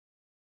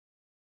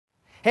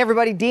Hey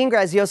everybody, Dean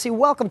Graziosi.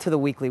 Welcome to the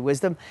Weekly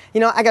Wisdom. You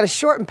know, I got a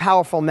short and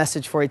powerful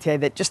message for you today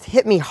that just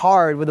hit me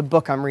hard with a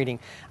book I'm reading.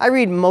 I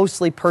read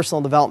mostly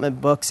personal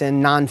development books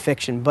and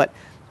nonfiction, but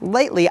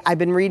lately I've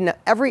been reading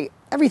every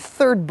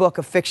third book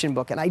a fiction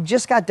book, and I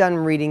just got done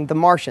reading The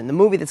Martian, the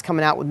movie that's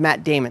coming out with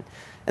Matt Damon.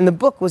 And the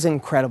book was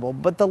incredible,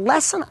 but the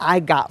lesson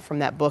I got from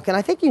that book, and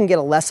I think you can get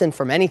a lesson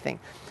from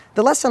anything,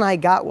 the lesson I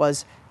got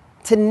was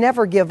to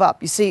never give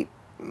up. You see,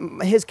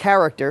 his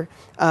character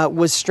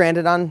was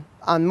stranded on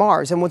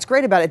Mars. And what's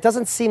great about it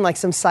doesn't seem like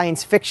some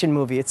science fiction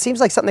movie. It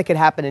seems like something that could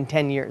happen in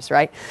 10 years,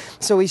 right?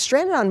 So he's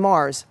stranded on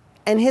Mars,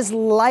 and his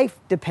life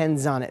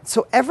depends on it.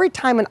 So every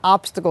time an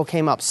obstacle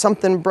came up,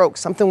 something broke,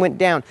 something went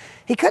down,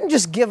 he couldn't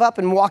just give up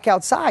and walk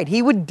outside.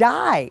 He would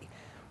die,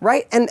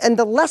 right? And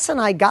the lesson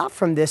I got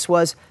from this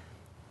was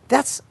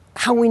that's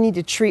how we need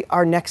to treat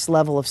our next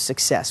level of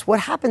success.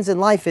 What happens in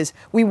life is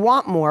we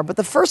want more, but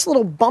the first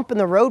little bump in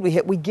the road we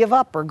hit, we give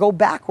up or go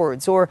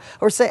backwards or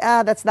say,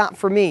 that's not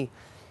for me.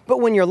 But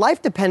when your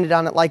life depended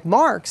on it, like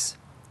Mark's,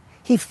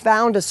 he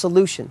found a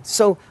solution.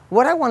 So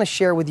what I want to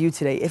share with you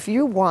today, if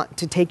you want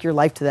to take your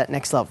life to that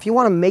next level, if you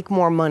want to make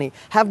more money,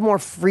 have more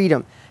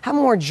freedom, have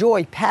more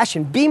joy,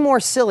 passion, be more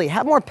silly,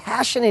 have more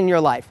passion in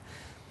your life,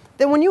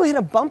 then when you hit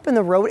a bump in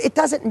the road, it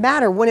doesn't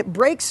matter. When it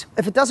breaks,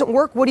 if it doesn't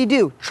work, what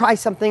do? Try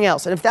something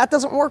else. And if that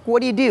doesn't work,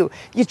 what do?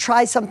 You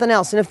try something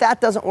else. And if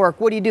that doesn't work,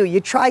 what do? You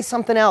try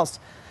something else.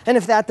 And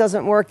if that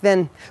doesn't work,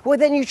 then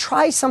you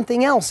try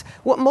something else.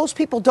 What most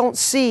people don't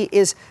see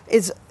is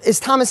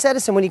Thomas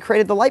Edison when he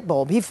created the light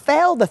bulb. He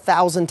failed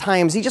 1,000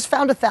 times. He just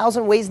found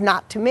 1,000 ways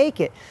not to make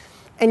it.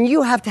 And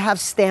you have to have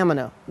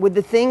stamina with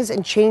the things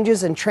and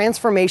changes and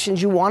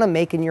transformations you want to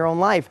make in your own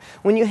life.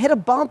 When you hit a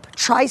bump,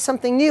 try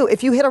something new.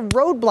 If you hit a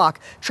roadblock,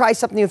 try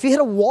something new. If you hit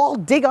a wall,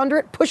 dig under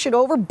it, push it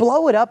over,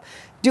 blow it up,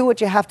 do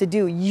what you have to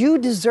do. You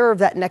deserve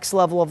that next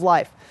level of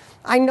life.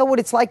 I know what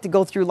it's like to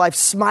go through life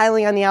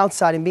smiling on the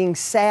outside and being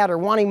sad or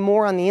wanting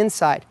more on the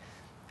inside.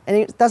 And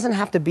it doesn't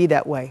have to be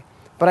that way.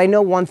 But I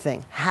know one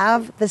thing.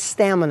 Have the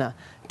stamina.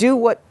 Do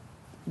what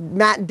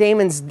Matt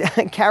Damon's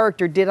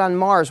character did on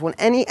Mars.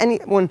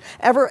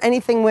 Whenever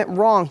anything went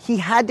wrong, he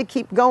had to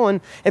keep going.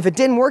 If it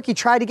didn't work, he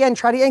tried again,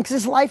 because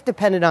his life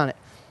depended on it.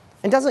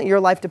 And doesn't your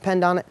life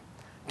depend on it?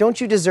 Don't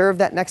you deserve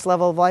that next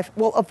level of life?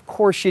 Well, of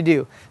course you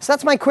do. So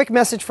that's my quick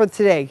message for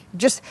today.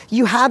 Just,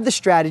 you have the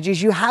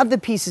strategies, you have the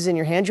pieces in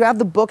your hand, you have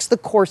the books, the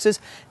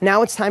courses.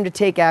 Now it's time to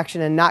take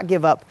action and not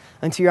give up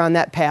until you're on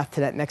that path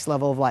to that next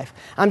level of life.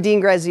 I'm Dean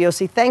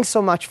Graziosi. Thanks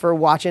so much for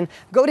watching.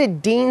 Go to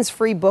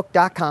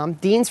deansfreebook.com,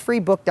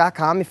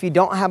 deansfreebook.com. If you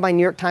don't have my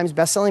New York Times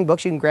bestselling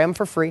books, you can grab them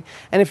for free.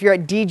 And if you're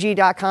at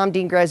dg.com,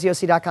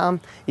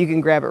 deangraziosi.com, you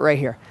can grab it right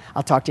here.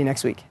 I'll talk to you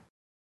next week.